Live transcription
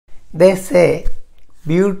They say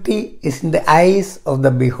beauty is in the eyes of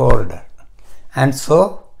the beholder, and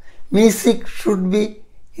so music should be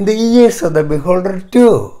in the ears of the beholder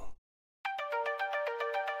too.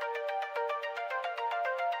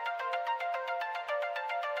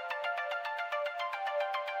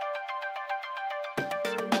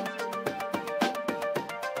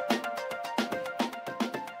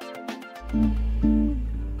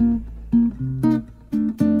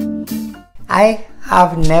 I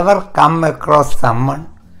have never come across someone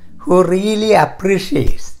who really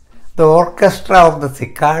appreciates the orchestra of the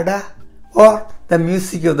cicada or the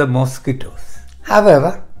music of the mosquitos.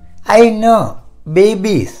 However, I know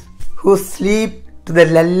babies who sleep to the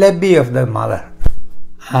lullaby of the mother,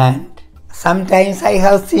 and sometimes I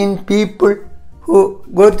have seen people who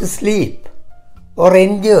go to sleep or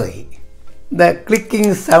enjoy the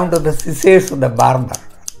clicking sound of the scissors of the barber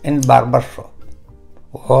in barber shop,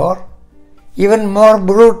 or even more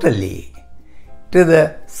brutally, to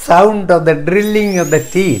the sound of the drilling of the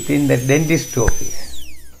teeth in the dentist office.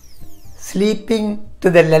 Sleeping to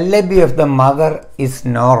the lullaby of the mother is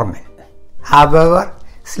normal. However,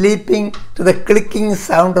 sleeping to the clicking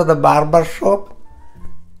sound of the barber shop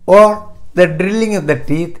or the drilling of the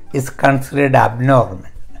teeth is considered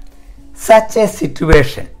abnormal. Such a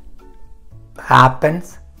situation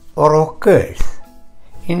happens or occurs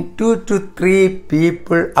in 2 to 3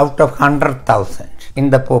 people out of 100,000 in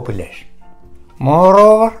the population.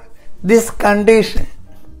 Moreover, this condition,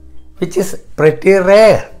 which is pretty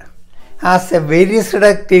rare, has a very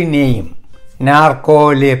seductive name,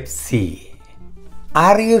 narcolepsy.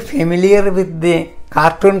 Are you familiar with the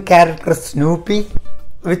cartoon character Snoopy,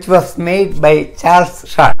 which was made by Charles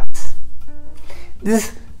Shultz?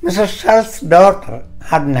 This Mr. Shultz's daughter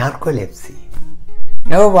had narcolepsy.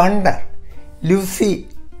 No wonder Lucy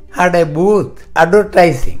had a booth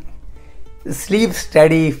advertising sleep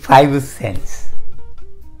study 5 cents.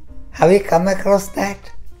 Have you come across that?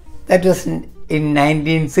 That was in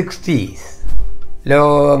 1960s,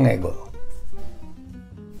 long ago.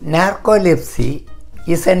 Narcolepsy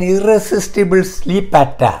is an irresistible sleep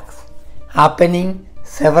attack happening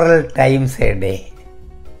several times a day.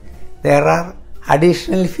 There are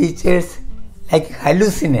additional features like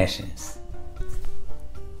hallucinations.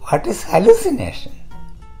 What is hallucination?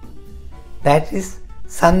 That is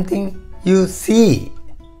something you see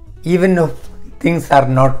even if things are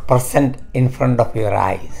not present in front of your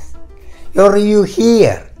eyes, or you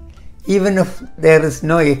hear even if there is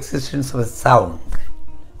no existence of a sound,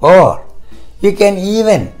 or you can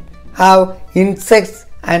even have insects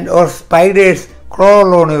and or spiders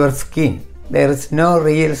crawl on your skin. There is no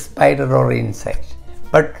real spider or insect,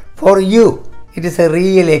 but for you it is a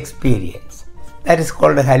real experience. That is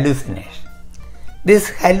called a hallucination. This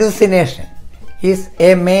hallucination is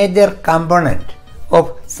a major component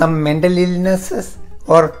of some mental illnesses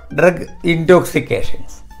or drug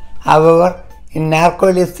intoxications. However, in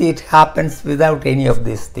narcolepsy it happens without any of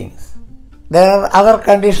these things. There are other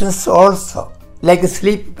conditions also, like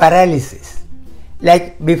sleep paralysis.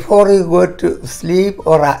 Like before you go to sleep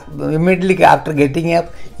or immediately after getting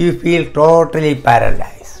up, you feel totally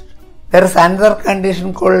paralyzed. There is another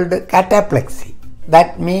condition called cataplexy.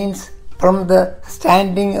 That means from the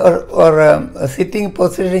standing or sitting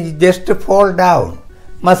position, you just fall down.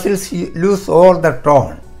 Muscles lose all the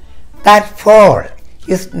tone. That fall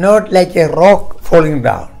is not like a rock falling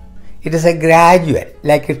down. It is a gradual,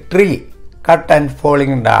 like a tree cut and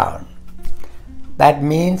falling down. That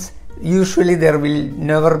means usually there will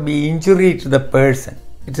never be injury to the person.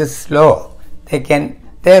 It is slow.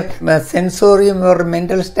 Their sensorium or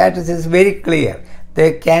mental status is very clear.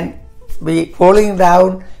 They can be falling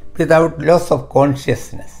down without loss of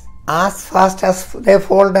consciousness. As fast as they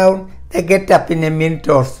fall down, they get up in a minute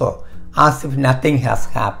or so, as if nothing has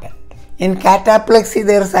happened. In cataplexy,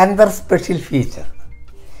 there is another special feature.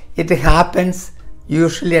 It happens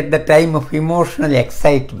usually at the time of emotional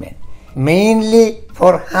excitement, mainly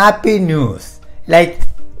for happy news. Like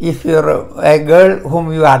if you're a girl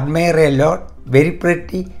whom you admire a lot, very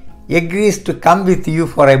pretty, agrees to come with you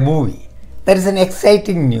for a movie. That is an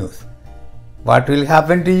exciting news. What will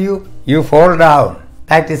happen to you? You fall down.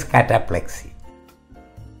 That is cataplexy.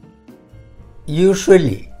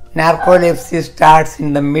 Usually, narcolepsy starts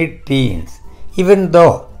in the mid-teens, even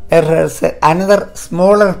though there is another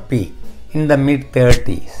smaller peak in the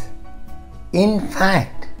mid-30s. In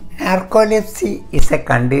fact, narcolepsy is a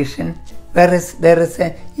condition where there is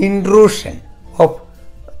an intrusion of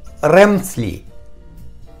REM sleep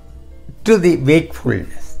to the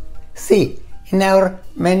wakefulness. See, in our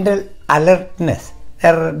mental alertness,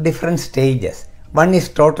 there are different stages. One is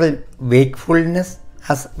total wakefulness,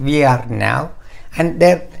 as we are now, and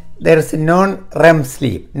there there is non-REM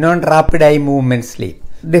sleep, non-rapid eye movement sleep,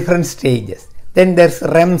 different stages. Then there's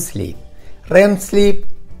REM sleep. REM sleep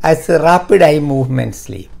as a rapid eye movement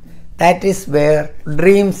sleep. That is where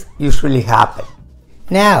dreams usually happen.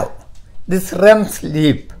 Now, this REM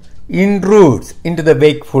sleep intrudes into the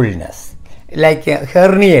wakefulness, like a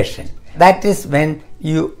herniation. That is when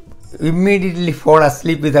you immediately fall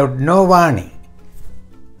asleep without no warning.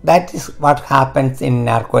 That is what happens in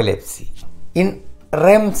narcolepsy. In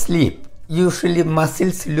REM sleep, usually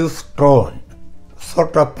muscles lose tone,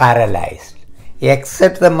 sort of paralyzed,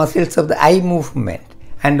 except the muscles of the eye movement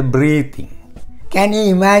and breathing. Can you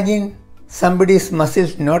imagine somebody's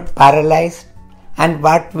muscles not paralyzed, and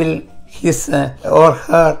what will his or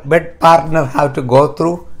her bed partner have to go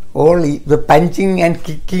through? All the punching and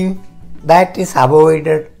kicking, that is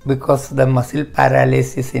avoided because of the muscle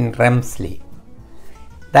paralysis in REM sleep.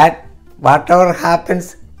 That whatever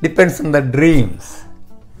happens depends on the dreams.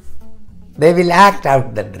 They will act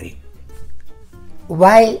out the dream.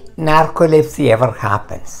 Why narcolepsy ever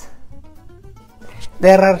happens?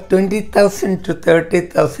 There are 20,000 to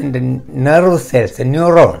 30,000 nerve cells,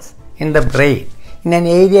 neurons in the brain in an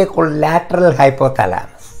area called lateral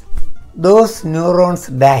hypothalamus. Those neurons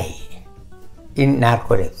die in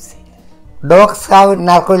narcolepsy. Dogs have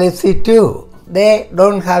narcolepsy too. They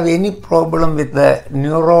don't have any problem with the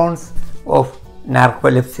neurons of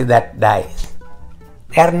narcolepsy that dies.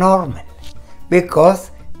 They are normal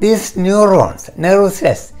because these neurons, nerve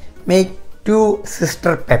cells, make two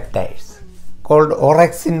sister peptides called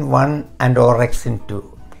orexin 1 and orexin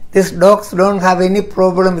 2. These dogs don't have any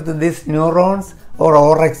problem with these neurons or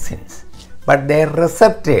orexins, but their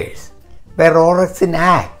receptors where orexin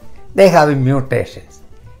act, they have mutations.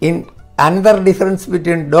 Another difference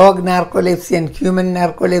between dog narcolepsy and human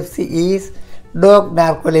narcolepsy is dog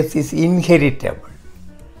narcolepsy is inheritable.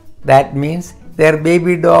 That means their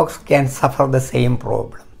baby dogs can suffer the same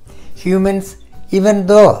problem. Humans, even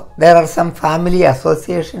though there are some family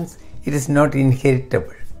associations, it is not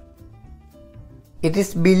inheritable. It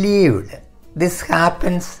is believed this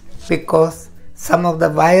happens because some of the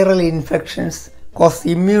viral infections cause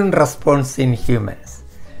immune response in humans.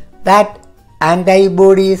 That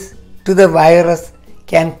antibodies to the virus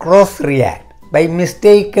can cross-react by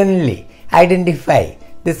mistakenly identify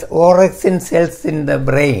these orexin cells in the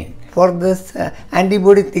brain. For this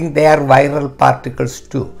antibody think they are viral particles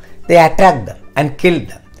too. They attack them and kill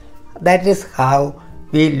them. That is how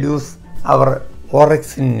we lose our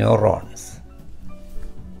orexin neurons.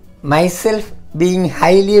 Myself being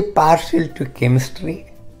highly partial to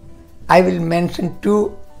chemistry, I will mention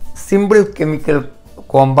two simple chemical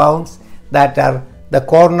compounds that are the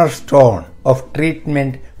cornerstone of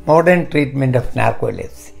treatment, modern treatment of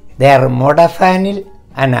narcolepsy. They are modafinil,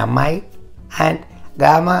 an amide, and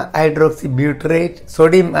gamma hydroxybutyrate,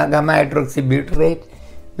 sodium gamma hydroxybutyrate,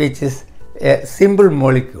 which is a simple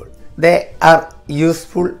molecule. They are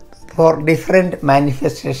useful for different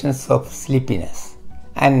manifestations of sleepiness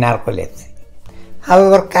and narcolepsy.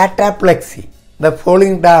 However, cataplexy, the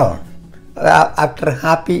falling down after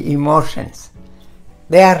happy emotions,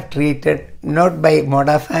 they are treated not by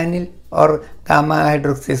modafinil or gamma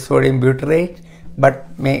hydroxysodium butyrate, but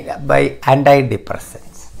by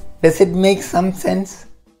antidepressants. Does it make some sense?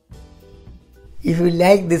 If you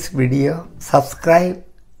like this video, subscribe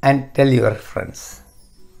and tell your friends.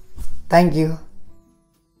 Thank you.